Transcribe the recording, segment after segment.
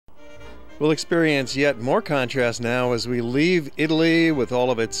We'll experience yet more contrast now as we leave Italy with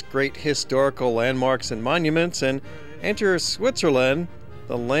all of its great historical landmarks and monuments and enter Switzerland,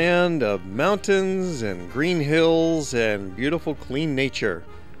 the land of mountains and green hills and beautiful clean nature.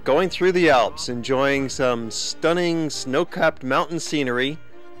 Going through the Alps, enjoying some stunning snow-capped mountain scenery.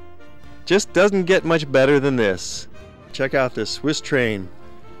 Just doesn't get much better than this. Check out the Swiss train.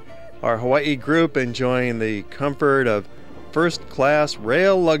 Our Hawaii group enjoying the comfort of first-class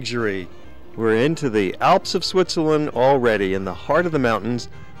rail luxury. We're into the Alps of Switzerland already, in the heart of the mountains,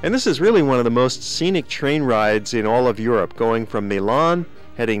 and this is really one of the most scenic train rides in all of Europe, going from Milan,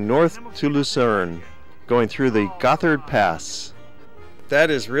 heading north to Lucerne, going through the Gotthard Pass. That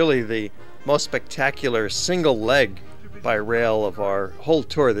is really the most spectacular single leg by rail of our whole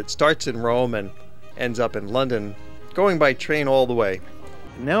tour that starts in Rome and ends up in London, going by train all the way.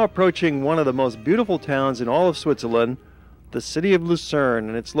 Now approaching one of the most beautiful towns in all of Switzerland, the city of Lucerne,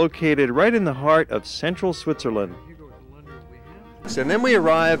 and it's located right in the heart of central Switzerland. And then we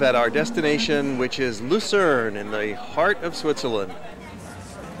arrive at our destination, which is Lucerne, in the heart of Switzerland.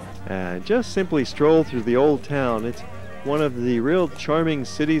 Just simply stroll through the old town. It's one of the real charming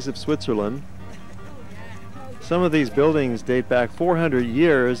cities of Switzerland. Some of these buildings date back 400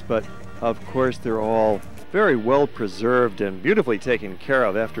 years, but of course they're all very well preserved and beautifully taken care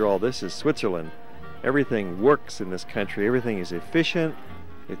of. After all, this is Switzerland. Everything works in this country. Everything is efficient.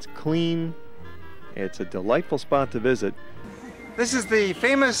 It's clean. It's a delightful spot to visit. This is the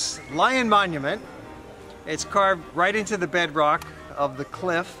famous Lion Monument. It's carved right into the bedrock of the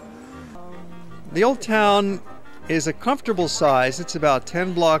cliff. The old town is a comfortable size. It's about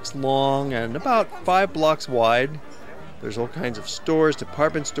 10 blocks long and about 5 blocks wide. There's all kinds of stores,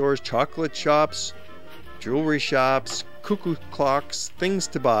 department stores, chocolate shops, jewelry shops, cuckoo clocks, things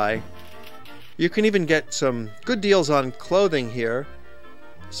to buy. You can even get some good deals on clothing here.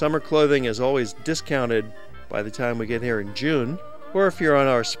 Summer clothing is always discounted by the time we get here in June. Or if you're on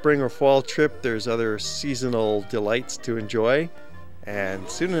our spring or fall trip, there's other seasonal delights to enjoy. And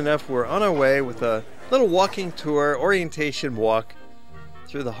soon enough, we're on our way with a little walking tour, orientation walk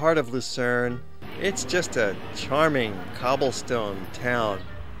through the heart of Lucerne. It's just a charming cobblestone town,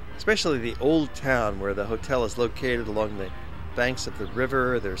 especially the old town where the hotel is located along the banks of the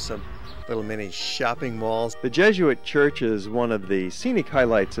river. There's some little mini shopping malls. The Jesuit church is one of the scenic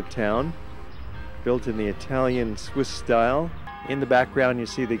highlights of town, built in the Italian-Swiss style. In the background you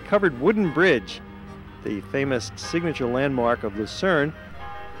see the covered wooden bridge, the famous signature landmark of Lucerne.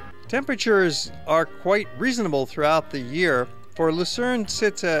 Temperatures are quite reasonable throughout the year, for Lucerne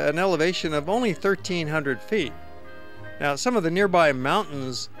sits at an elevation of only 1,300 feet. Now, some of the nearby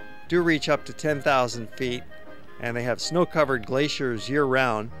mountains do reach up to 10,000 feet, and they have snow-covered glaciers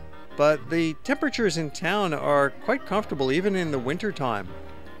year-round, but the temperatures in town are quite comfortable even in the winter time.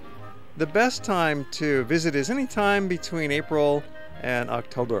 The best time to visit is any time between April and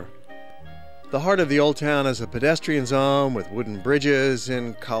October. The heart of the old town is a pedestrian zone with wooden bridges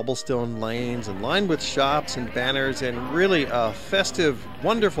and cobblestone lanes and lined with shops and banners, and really a festive,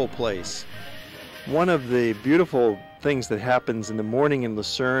 wonderful place. One of the beautiful things that happens in the morning in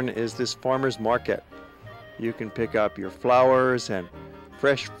Lucerne is this farmer's market. You can pick up your flowers and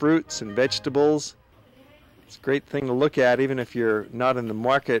fresh fruits and vegetables. It's a great thing to look at even if you're not in the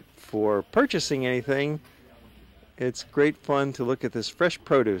market for purchasing anything. It's great fun to look at this fresh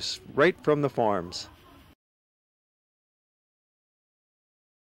produce right from the farms.